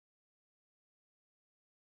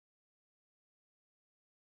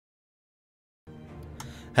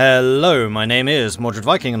Hello, my name is Mordred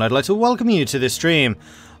Viking, and I'd like to welcome you to this stream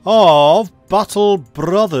of Battle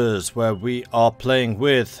Brothers, where we are playing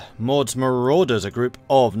with Mord's Marauders, a group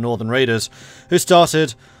of northern raiders who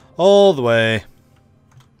started all the way...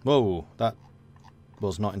 Whoa, that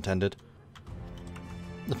was not intended.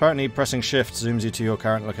 Apparently pressing shift zooms you to your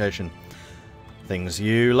current location. Things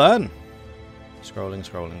you learn. Scrolling,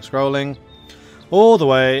 scrolling, scrolling. All the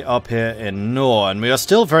way up here in Nor, and we are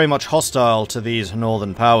still very much hostile to these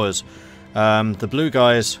northern powers. The blue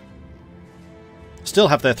guys still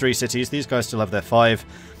have their 3 cities, these guys still have their 5,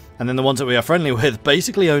 and then the ones that we are friendly with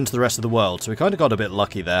basically own the rest of the world, so we kind of got a bit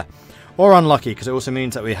lucky there. Or unlucky, because it also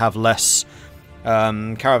means that we have less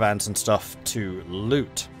caravans and stuff to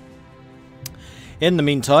loot. In the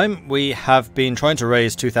meantime, we have been trying to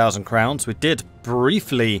raise 2,000 crowns. We did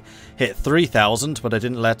briefly hit 3,000, but I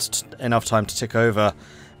didn't let enough time to tick over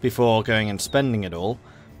before going and spending it all.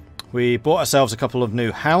 We bought ourselves a couple of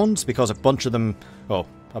new hounds because a bunch of them,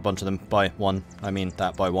 by one, I mean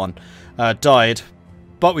that by one, died.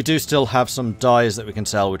 But we do still have some dyes that we can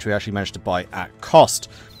sell, which we actually managed to buy at cost,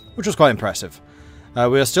 which was quite impressive.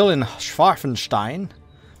 We are still in Schwarzenstein,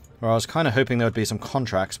 where I was kind of hoping there would be some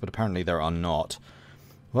contracts, but apparently there are not.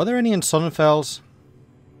 Were there any in Sonnenfels?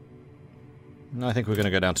 I think we're going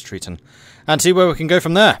to go down to Triton and see where we can go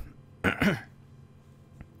from there.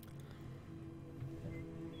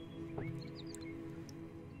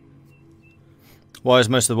 Why is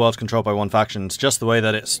most of the world controlled by one faction? It's just the way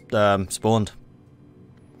that it's spawned.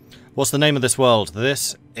 What's the name of this world?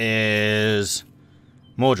 This is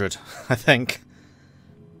Mordred, I think.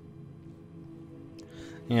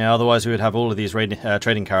 Yeah, otherwise we would have all of these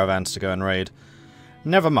trading caravans to go and raid.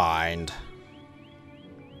 Never mind.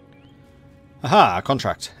 Aha, a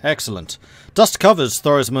contract. Excellent. Dust covers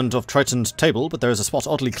Thorismund of Triton's table, but there is a spot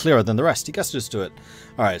oddly clearer than the rest. He gets us to it.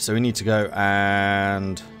 Alright, so we need to go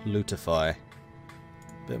and lootify.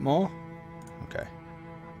 A bit more? Okay.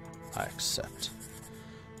 I accept.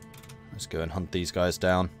 Let's go and hunt these guys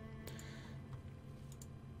down.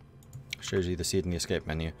 Shows you the seed in the escape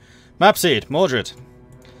menu. Map seed, Mordred.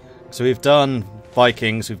 So we've done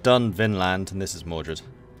Vikings, we've done Vinland, and this is Mordred.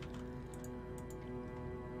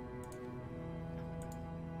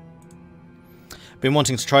 Been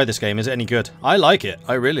wanting to try this game. Is it any good? I like it.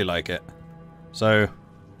 I really like it. So,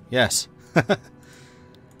 yes. How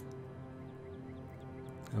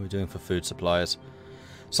are we doing for food supplies?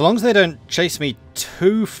 So long as they don't chase me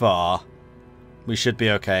too far, we should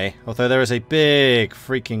be okay. Although there is a big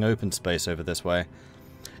freaking open space over this way.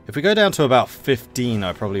 If we go down to about 15,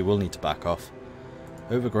 I probably will need to back off.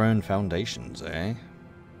 Overgrown foundations, eh?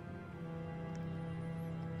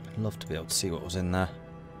 I'd love to be able to see what was in there.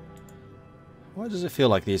 Why does it feel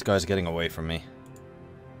like these guys are getting away from me?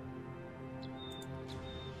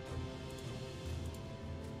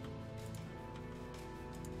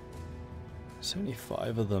 There's only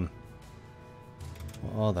 5 of them.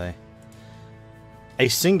 What are they? A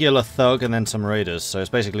singular thug and then some raiders. So it's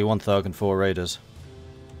basically 1 thug and 4 raiders.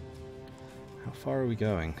 How far are we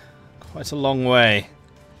going? Quite a long way.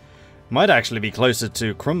 Might actually be closer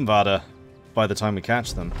to Krumvada by the time we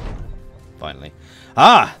catch them. Finally.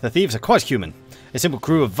 Ah! The thieves are quite human. A simple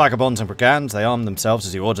crew of vagabonds and brigands. They arm themselves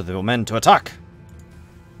as you order their men to attack.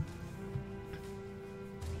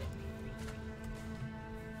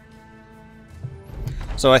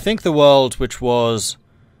 So I think the world which was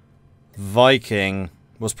Viking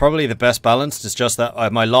was probably the best balanced. It's just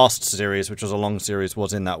that my last series, which was a long series,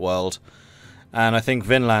 was in that world. And I think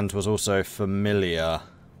Vinland was also familiar.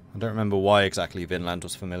 I don't remember why exactly Vinland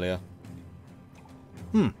was familiar.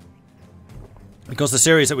 Because the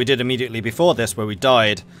series that we did immediately before this, where we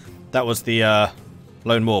died, that was the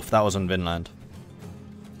Lone Wolf. That was in Vinland.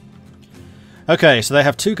 Okay, so they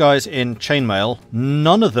have 2 guys in chainmail.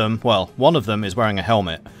 None of them, well, one of them is wearing a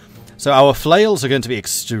helmet. So our flails are going to be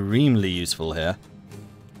extremely useful here.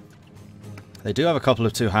 They do have a couple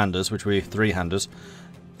of 2-handers, which we 3-handers.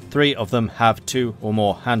 3 of them have 2 or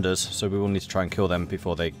more handers, so we will need to try and kill them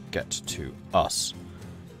before they get to us.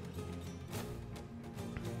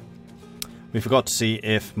 We forgot to see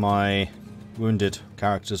if my wounded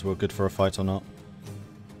characters were good for a fight or not.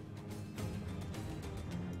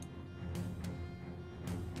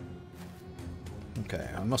 Okay,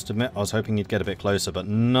 I must admit I was hoping you'd get a bit closer, but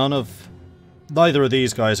neither of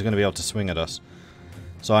these guys are going to be able to swing at us.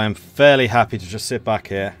 So I am fairly happy to just sit back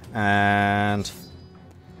here and...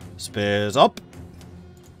 Spears up.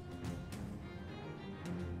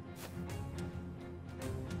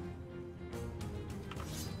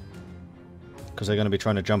 Because they're going to be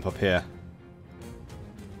trying to jump up here.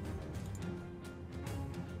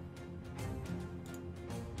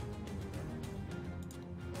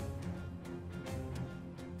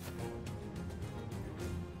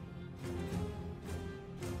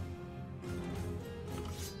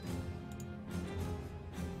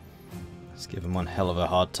 Let's give him one hell of a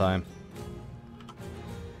hard time.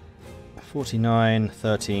 49,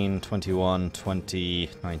 13, 21, 20,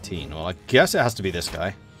 19. Well, I guess it has to be this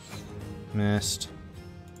guy. Missed.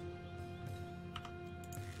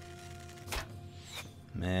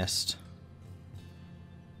 Missed.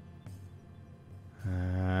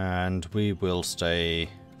 And we will stay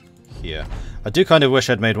here. I do kind of wish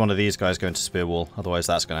I'd made one of these guys go into spear wall, otherwise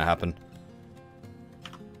that's going to happen.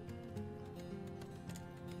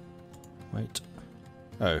 Wait.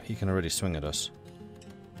 Oh, he can already swing at us.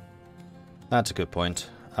 That's a good point.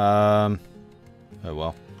 Oh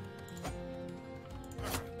well.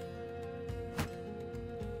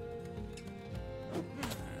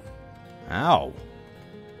 Ow.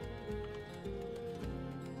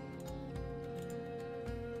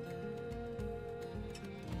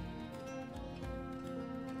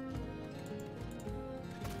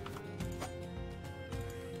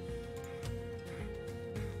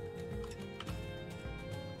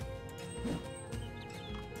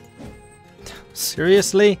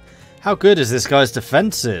 Seriously? How good is this guy's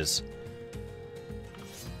defenses?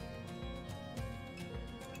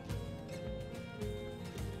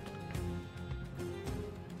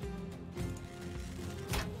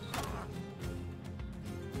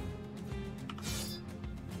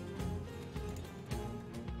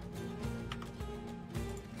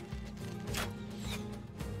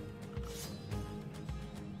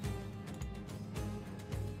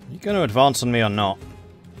 Are you going to advance on me or not?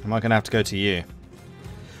 Am I going to have to go to you?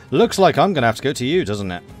 Looks like I'm going to have to go to you,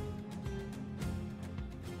 doesn't it?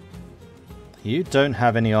 You don't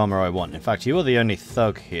have any armor I want. In fact, you are the only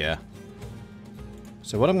thug here.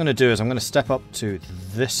 So what I'm going to do is I'm going to step up to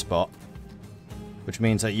this spot, which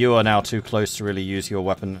means that you are now too close to really use your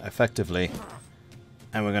weapon effectively.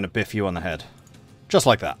 And we're going to biff you on the head. Just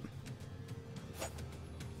like that.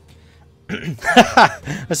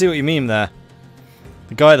 I see what you mean there.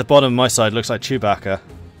 The guy at the bottom of my side looks like Chewbacca.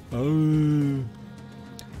 Oh.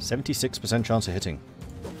 76% chance of hitting.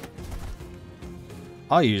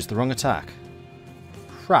 I used the wrong attack.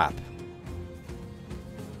 Crap.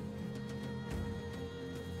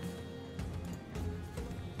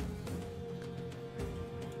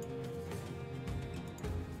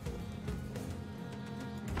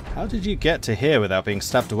 How did you get to here without being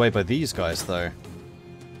stabbed away by these guys, though?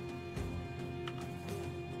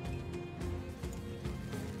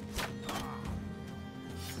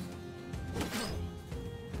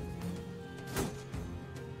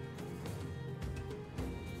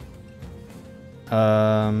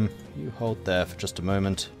 You hold there for just a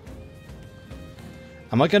moment.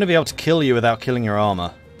 Am I going to be able to kill you without killing your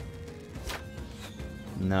armor?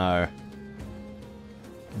 No.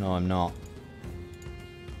 No, I'm not.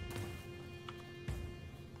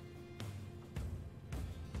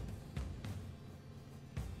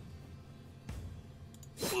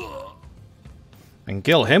 And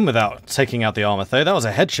kill him without taking out the armor, though. That was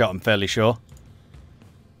a headshot, I'm fairly sure.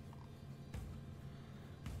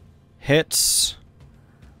 Hits.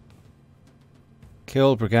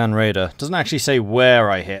 Kill Brigand Raider. Doesn't actually say where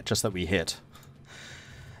I hit, just that we hit.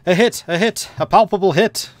 A hit! A hit! A palpable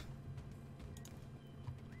hit!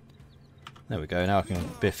 There we go, now I can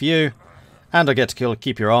biff you. And I get to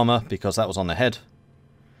keep your armor, because that was on the head.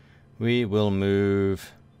 We will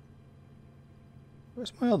move...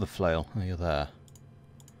 Where's my other flail? Oh, you're there.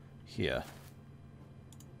 Here.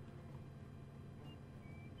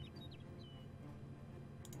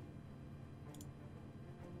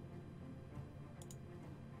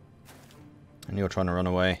 And you're trying to run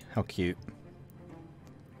away. How cute.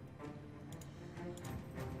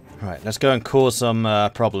 Right, let's go and cause some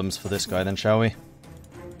problems for this guy then, shall we?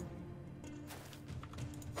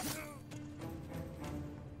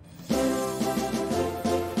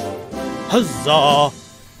 Huzzah!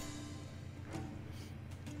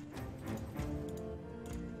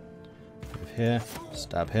 Move here,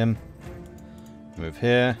 stab him. Move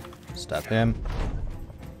here, stab him.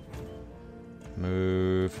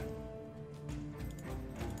 Move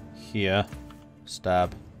here,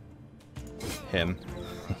 stab him.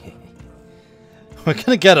 We're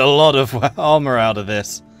gonna get a lot of armor out of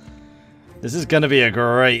this. This is gonna be a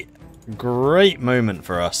great moment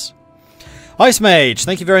for us. Ice Mage,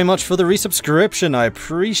 thank you very much for the resubscription. I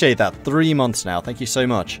appreciate that. 3 months now. Thank you so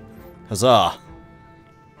much. Huzzah.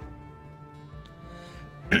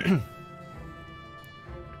 Let's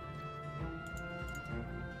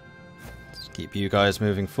keep you guys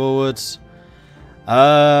moving forwards.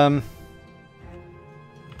 May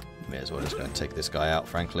as well just go and take this guy out,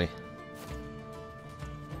 frankly.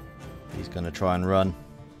 He's going to try and run.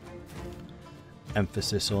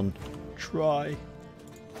 Emphasis on try.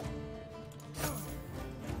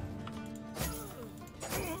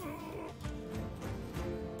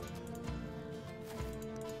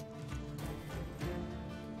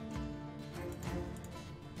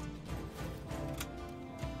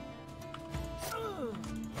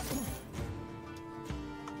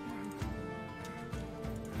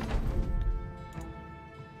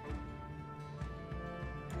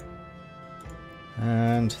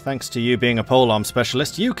 And thanks to you being a polearm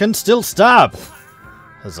specialist, you can still stab!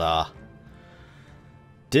 Huzzah.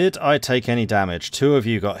 Did I take any damage? 2 of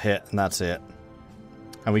you got hit, and that's it.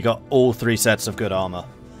 And we got all 3 sets of good armor.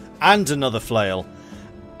 And another flail.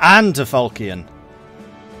 And a falchion.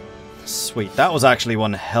 Sweet, that was actually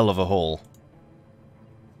one hell of a haul.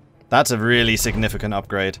 That's a really significant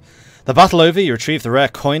upgrade. The battle over, you retrieve the rare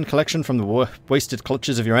coin collection from the wasted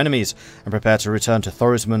clutches of your enemies and prepare to return to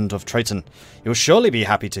Thorismund of Triton. You'll surely be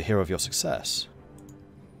happy to hear of your success.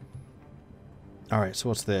 Alright, so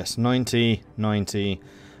what's this? 90, 90,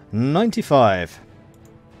 95.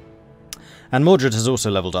 And Mordred has also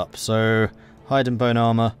leveled up, so hide and bone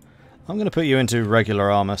armor. I'm going to put you into regular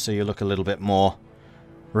armor so you look a little bit more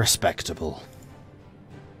respectable.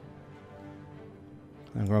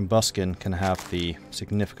 And Grumbuskin can have the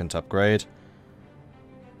significant upgrade.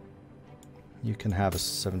 You can have a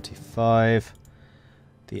 75.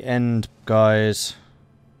 The end guys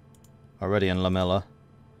are already in Lamella.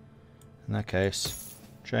 In that case,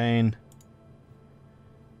 Jane.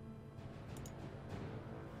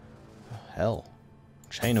 Oh, hell.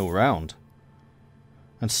 Chain all round.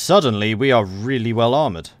 And suddenly we are really well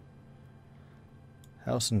armoured.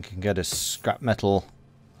 Helson can get his scrap metal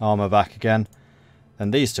armour back again.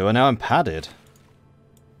 And these two are now padded.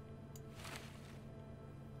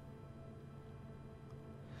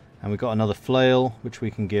 And we've got another flail, which we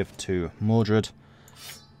can give to Mordred.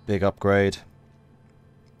 Big upgrade.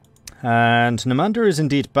 And Namander is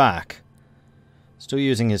indeed back. Still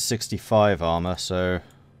using his 65 armor, so...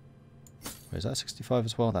 Is that 65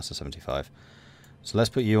 as well? That's a 75. So let's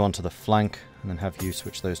put you onto the flank, and then have you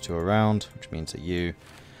switch those two around, which means that you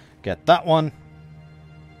get that one.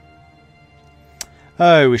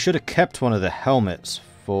 Oh, we should have kept one of the helmets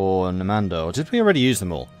for Namander. Or did we already use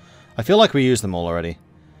them all? I feel like we used them all already.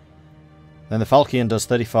 Then the Falchion does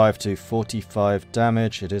 35 to 45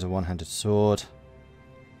 damage. It is a one-handed sword.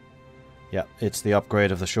 Yeah, it's the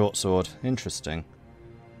upgrade of the short sword. Interesting.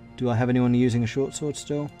 Do I have anyone using a short sword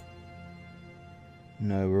still?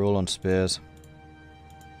 No, we're all on spears.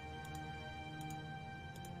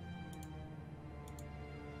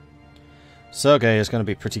 Sergei is going to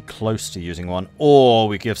be pretty close to using one. Or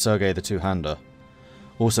we give Sergei the two-hander.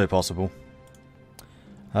 Also possible.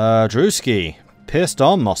 Drewski. Pierced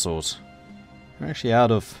arm muscles. We're actually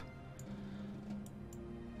out of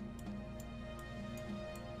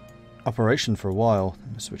operation for a while.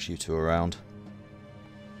 Let me switch you two around.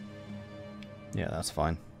 Yeah, that's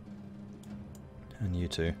fine. And you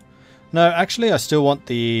two. No, actually I still want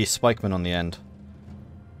the spikeman on the end.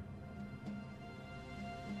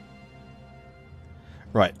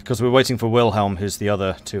 Right, because we're waiting for Wilhelm, who's the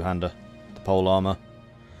other two-hander. The pole armor.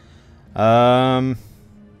 35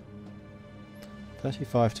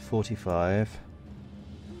 to 45.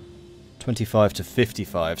 25 to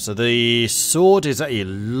 55. So the sword is a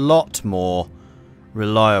lot more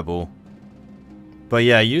reliable. But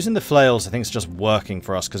yeah, using the flails I think is just working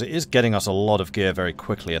for us, because it is getting us a lot of gear very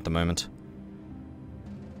quickly at the moment.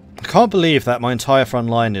 I can't believe that my entire front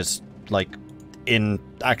line is, like, in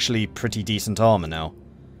actually pretty decent armor now.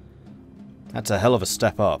 That's a hell of a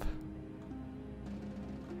step up.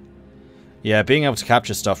 Yeah, being able to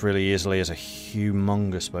capture stuff really easily is a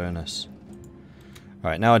humongous bonus.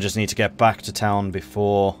 Alright, now I just need to get back to town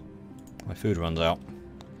before my food runs out.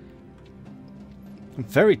 I'm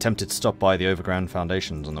very tempted to stop by the overground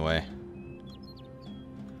foundations on the way.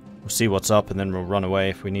 We'll see what's up and then we'll run away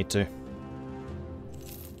if we need to.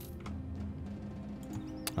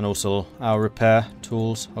 And also our repair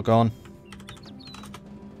tools are gone.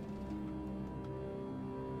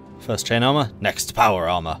 First chain armor, next power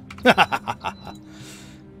armor.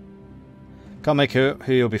 Can't make who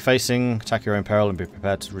you'll be facing, attack your own peril and be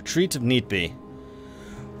prepared to retreat if need be.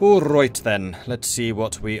 Alright then, let's see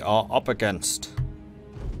what we are up against.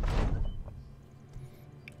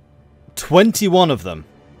 21 of them.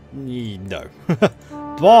 No.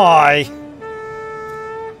 Bye!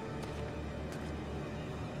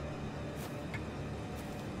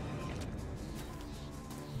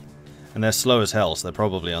 And they're slow as hell, so they're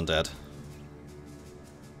probably undead.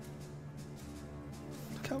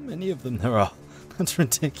 Look how many of them there are. That's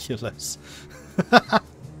ridiculous.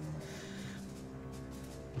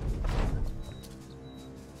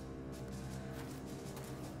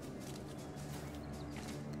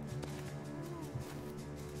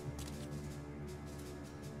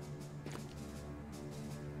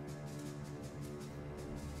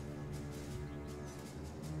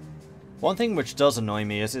 One thing which does annoy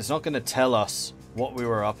me is it's not going to tell us what we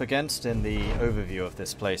were up against in the overview of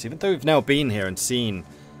this place, even though we've now been here and seen...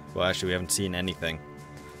 Well, actually we haven't seen anything.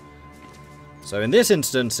 So in this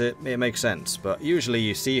instance, it makes sense, but usually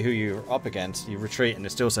you see who you're up against, you retreat, and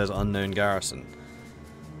it still says unknown garrison.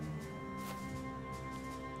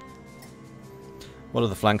 What are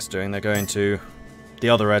the flanks doing? They're going to the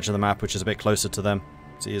other edge of the map, which is a bit closer to them.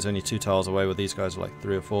 See, he's only 2 tiles away, where these guys are like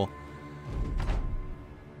 3 or 4.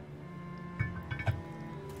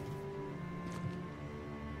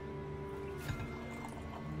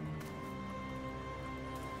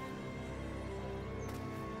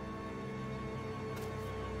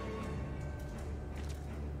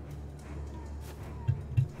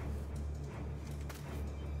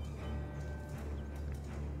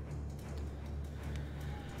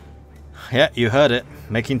 Yeah, you heard it.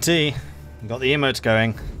 Making tea. Got the emotes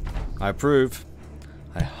going. I approve.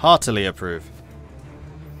 I heartily approve.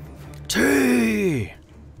 Tea!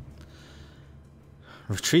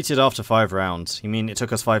 Retreated after 5 rounds. You mean it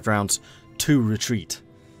took us 5 rounds to retreat?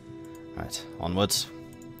 Right, onwards.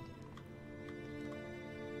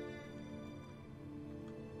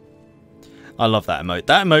 I love that emote.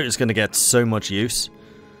 That emote is going to get so much use.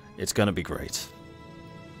 It's going to be great.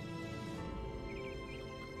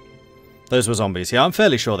 Those were zombies. Yeah, I'm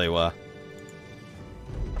fairly sure they were.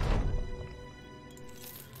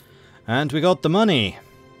 And we got the money.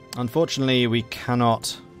 Unfortunately, we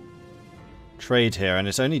cannot trade here, and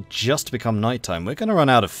it's only just become nighttime. We're going to run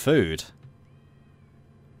out of food.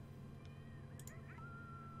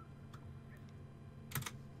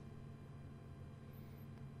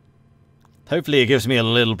 Hopefully it gives me a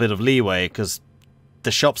little bit of leeway, because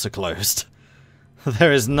the shops are closed.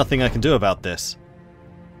 There is nothing I can do about this.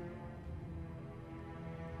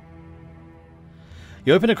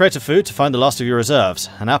 You open a crate of food to find the last of your reserves.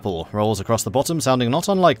 An apple rolls across the bottom, sounding not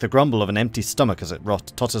unlike the grumble of an empty stomach as it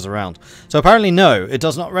totters around. So apparently no, it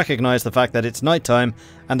does not recognise the fact that it's nighttime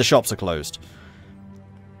and the shops are closed.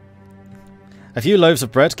 A few loaves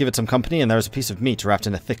of bread give it some company, and there is a piece of meat wrapped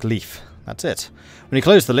in a thick leaf. That's it. When you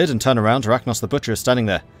close the lid and turn around, Arachnos the butcher is standing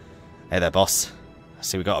there. Hey there, boss. I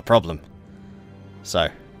see we got a problem. So,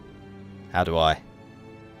 how do I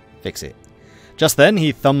fix it? Just then,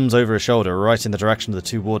 he thumbs over his shoulder, right in the direction of the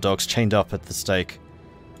 2 war dogs chained up at the stake.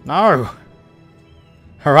 No!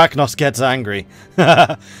 Arachnos gets angry.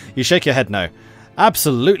 You shake your head no.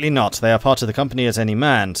 Absolutely not. They are part of the company as any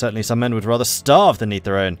man. Certainly some men would rather starve than eat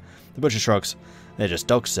their own. The butcher shrugs. They're just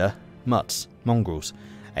dogs, sir. Mutts. Mongrels.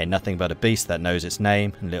 Ain't nothing but a beast that knows its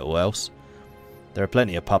name and little else. There are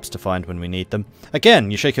plenty of pups to find when we need them. Again,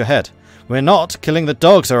 you shake your head. We're not killing the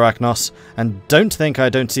dogs, Arachnos, and don't think I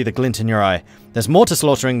don't see the glint in your eye. There's more to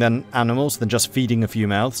slaughtering than animals than just feeding a few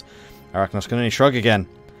mouths. Arachnos can only shrug again.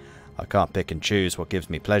 I can't pick and choose what gives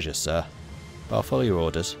me pleasure, sir. But I'll follow your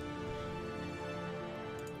orders.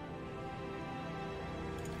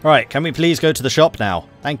 Right, can we please go to the shop now?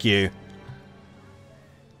 Thank you.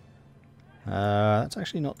 That's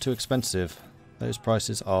actually not too expensive. Those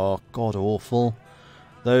prices are god-awful.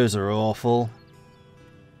 Those are awful.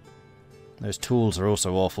 Those tools are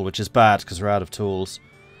also awful, which is bad because we're out of tools.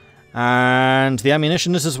 And the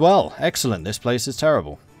ammunition is as well. Excellent. This place is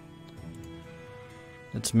terrible.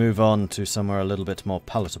 Let's move on to somewhere a little bit more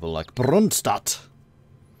palatable, like Brunstadt.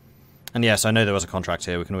 And yes, I know there was a contract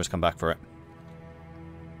here. We can always come back for it.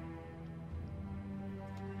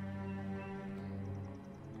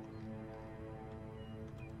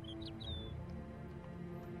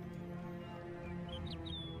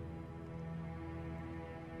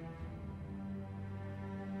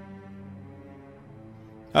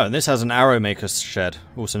 Oh, and this has an arrow maker's shed,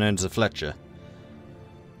 also known as a Fletcher.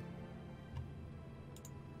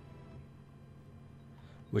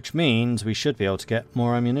 Which means we should be able to get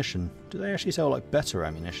more ammunition. Do they actually sell like better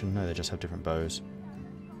ammunition? No, they just have different bows.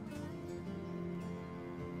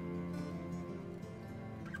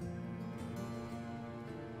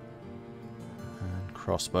 And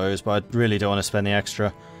crossbows, but I really don't want to spend the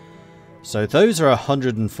extra. So those are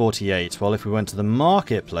 148, while if we went to the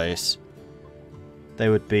marketplace, they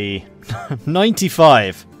would be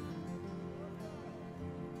 95.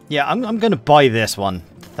 Yeah, I'm going to buy this one.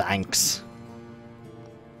 Thanks.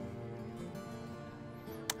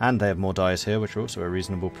 And they have more dyes here, which are also a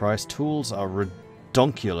reasonable price. Tools are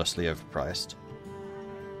redonkulously overpriced.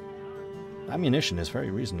 Ammunition is very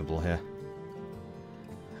reasonable here.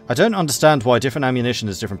 I don't understand why different ammunition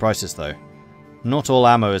is different prices, though. Not all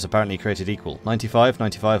ammo is apparently created equal. 95,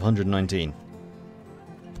 95, 119.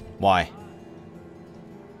 Why?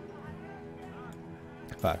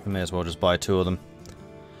 In fact, we may as well just buy 2 of them.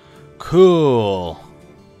 Cool.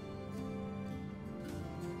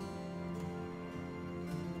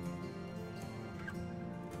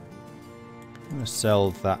 I'm going to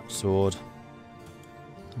sell that sword.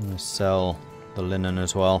 I'm going to sell the linen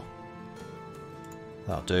as well.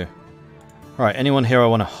 That'll do. Alright, anyone here I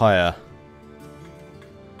want to hire?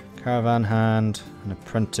 Caravan hand, an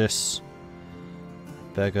apprentice,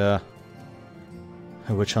 beggar,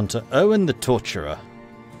 a witch hunter, Owen the torturer,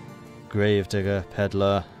 gravedigger,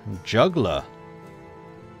 peddler, juggler.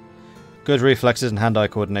 Good reflexes and hand-eye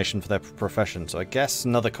coordination for their profession, so I guess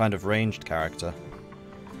another kind of ranged character.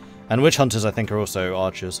 And witch hunters I think are also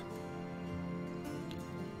archers.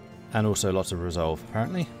 And also lots of resolve,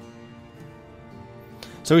 apparently.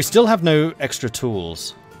 So we still have no extra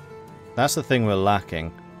tools. That's the thing we're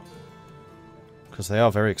lacking. Because they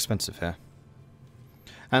are very expensive here.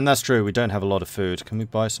 And that's true, we don't have a lot of food. Can we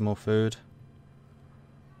buy some more food?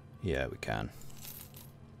 Yeah, we can.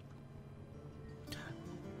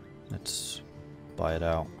 Let's buy it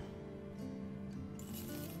out.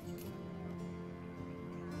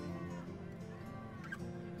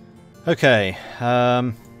 Okay,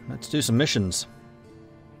 let's do some missions.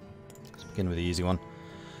 Let's begin with the easy one.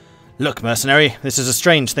 Look, mercenary, this is a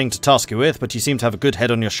strange thing to task you with, but you seem to have a good head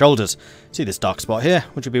on your shoulders. See this dark spot here?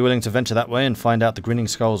 Would you be willing to venture that way and find out the Grinning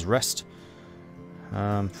Skull's rest?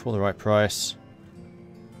 For the right price.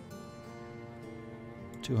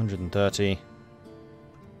 230.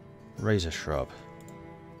 Razor Shrub.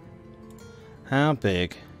 How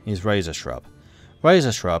big is Razor Shrub?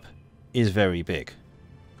 Razor Shrub is very big.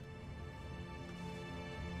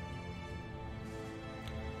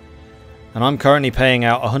 And I'm currently paying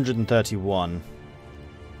out 131.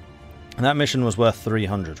 And that mission was worth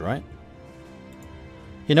 300, right?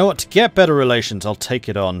 You know what? To get better relations, I'll take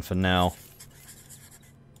it on for now.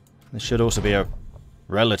 This should also be a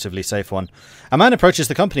relatively safe one. A man approaches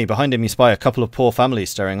the company. Behind him you spy a couple of poor families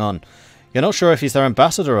staring on. You're not sure if he's their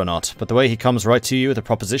ambassador or not, but the way he comes right to you with a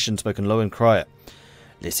proposition spoken low and quiet.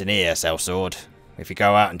 Listen here, sellsword. If you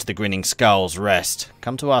go out into the Grinning Skull's rest,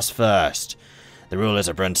 come to us first. The rulers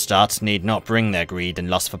of Brunstadt need not bring their greed and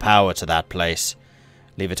lust for power to that place.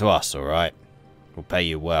 Leave it to us, alright? We'll pay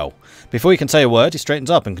you well. Before you can say a word, he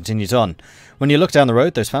straightens up and continues on. When you look down the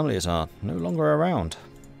road, those families are no longer around.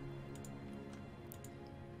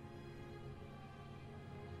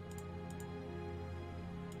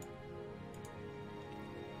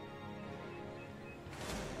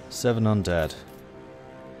 Seven undead.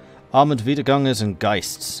 Armoured Wiedergangers and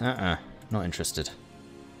Geists. Not interested.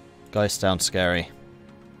 Geists sound scary.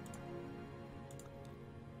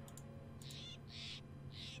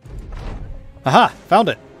 Aha! Found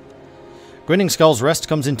it! Grinning Skull's Rest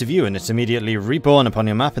comes into view and it's immediately reborn upon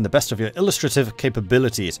your map in the best of your illustrative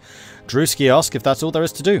capabilities. Drewski asks if that's all there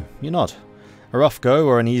is to do. You nod. A rough go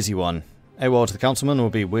or an easy one? Ewald the Councilman will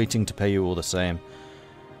be waiting to pay you all the same.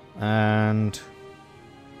 And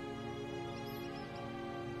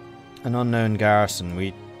an unknown garrison.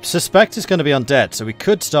 We suspect it's going to be undead, so we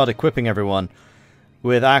could start equipping everyone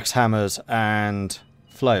with axe hammers and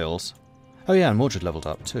flails. Oh yeah, and Mordred leveled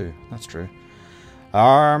up too. That's true.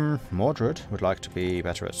 Mordred would like to be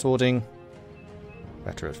better at swording,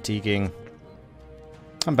 better at fatiguing,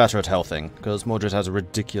 and better at healthing, because Mordred has a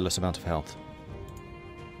ridiculous amount of health.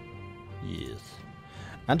 Yes.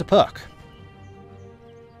 And a perk.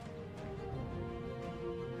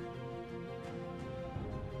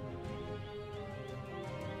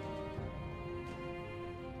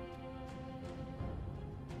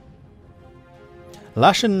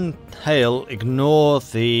 Lash and Hail ignore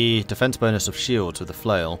the defense bonus of shields with a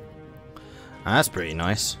flail. That's pretty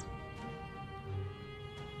nice.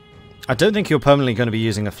 I don't think you're permanently going to be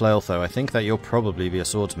using a flail though. I think that you'll probably be a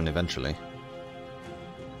swordsman eventually.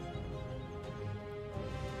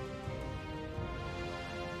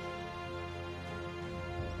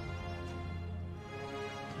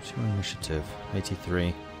 What's your initiative?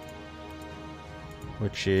 83.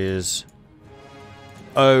 Which is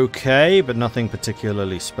okay, but nothing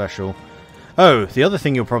particularly special. Oh, the other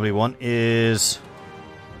thing you'll probably want is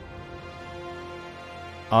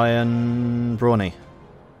Iron Brawny.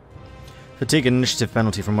 Fatigue and initiative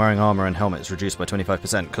penalty from wearing armor and helmet is reduced by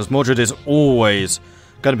 25%, because Mordred is always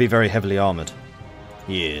going to be very heavily armored.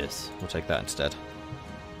 Yes, we'll take that instead.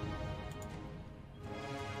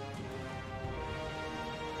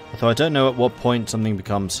 Although I don't know at what point something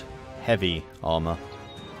becomes heavy armor.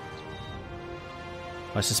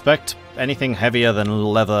 I suspect anything heavier than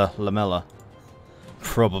leather lamella.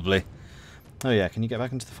 Probably. Oh yeah, can you get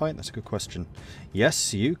back into the fight? That's a good question.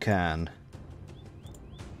 Yes, you can.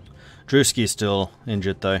 Drewski is still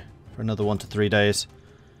injured though, for another 1 to 3 days.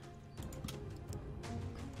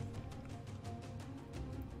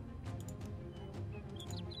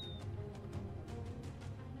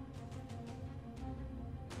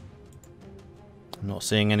 I'm not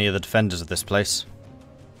seeing any of the defenders of this place.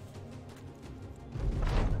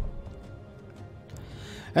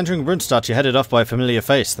 Entering Brunstadt, you headed off by a familiar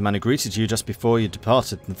face, the man who greeted you just before you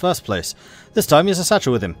departed in the first place. This time he has a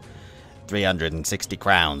satchel with him. 360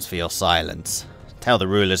 crowns for your silence. Tell the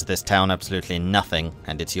rulers of this town absolutely nothing,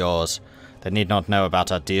 and it's yours. They need not know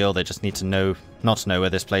about our deal, they just need to not know where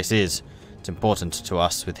this place is. It's important to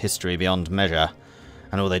us with history beyond measure,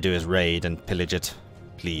 and all they do is raid and pillage it.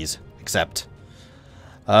 Please, accept.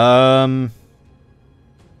 Why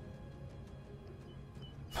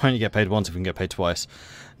don't you get paid once if we can get paid twice?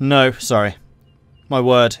 No, sorry. My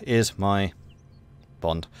word is my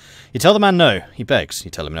bond. You tell the man no. He begs. You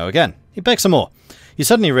tell him no again. He begs some more. You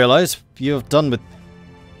suddenly realise you've done with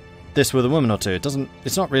this with a woman or two.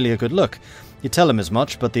 It's not really a good look. You tell him as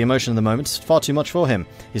much, but the emotion of the moment is far too much for him.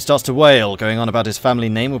 He starts to wail, going on about his family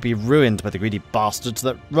name will be ruined by the greedy bastards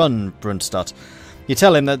that run Brunstadt. You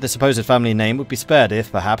tell him that the supposed family name would be spared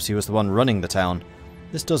if, perhaps, he was the one running the town.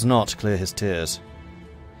 This does not clear his tears.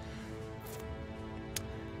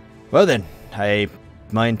 Well then, I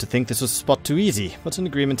mind to think this was a spot too easy, but an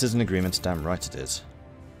agreement is an agreement, damn right it is.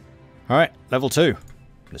 Alright, level 2.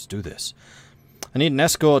 Let's do this. I need an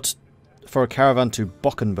escort for a caravan to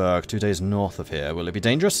Bockenberg, 2 days north of here. Will it be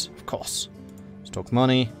dangerous? Of course. Let's talk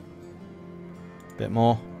money. A bit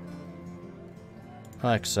more.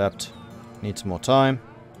 I accept. Need some more time.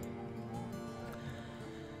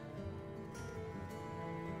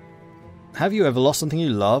 Have you ever lost something you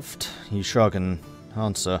loved? You shrug and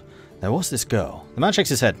answer. There was this girl. The man shakes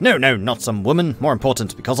his head. No, no, not some woman. More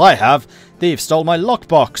important, because I have. Thieves stole my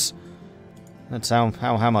lockbox. That's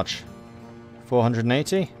how much?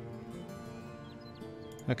 480?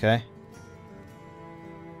 Okay.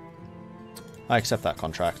 I accept that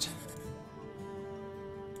contract.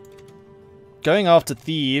 Going after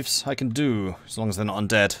thieves, I can do, as long as they're not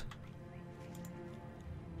undead.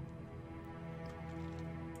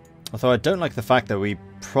 Although I don't like the fact that we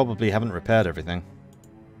probably haven't repaired everything.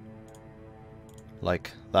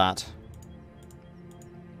 Like that.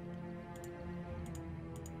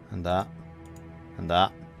 And that. And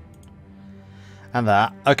that. And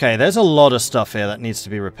that. Okay, there's a lot of stuff here that needs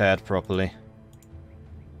to be repaired properly.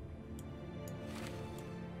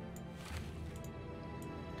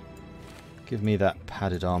 Give me that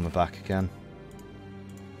padded armor back again.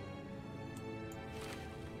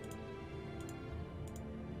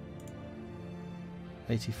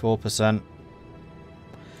 %.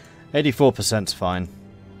 84%'s fine.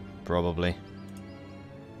 Probably.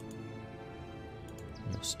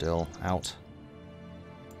 You're still out.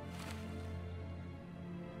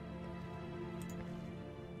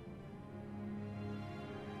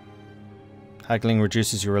 Haggling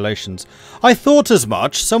reduces your relations. I thought as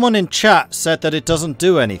much. Someone in chat said that it doesn't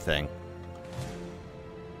do anything.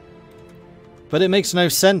 But it makes no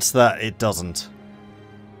sense that it doesn't.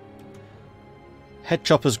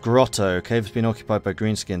 Headchopper's Grotto. Cave has been occupied by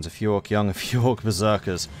greenskins, a few orc young, a few orc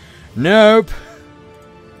berserkers. Nope!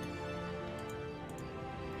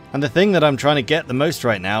 And the thing that I'm trying to get the most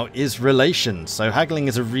right now is relations, so haggling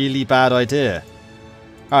is a really bad idea.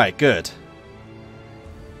 Alright, good.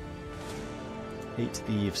 8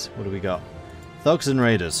 thieves. What do we got? Thugs and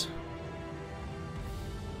raiders.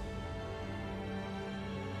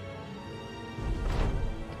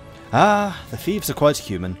 Ah, the thieves are quite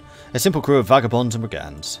human. A simple crew of vagabonds and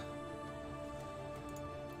brigands.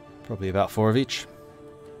 Probably about 4 of each.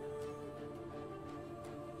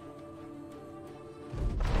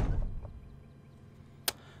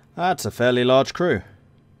 That's a fairly large crew.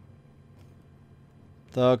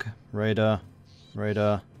 Thug, raider,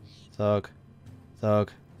 raider, thug,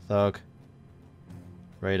 thug, thug,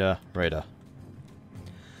 raider, raider.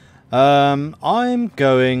 I'm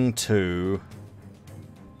going to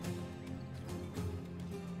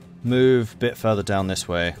move a bit further down this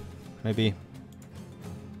way. Maybe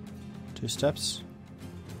 2 steps?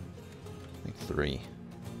 I think 3.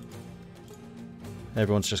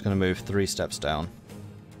 Everyone's just going to move 3 steps down.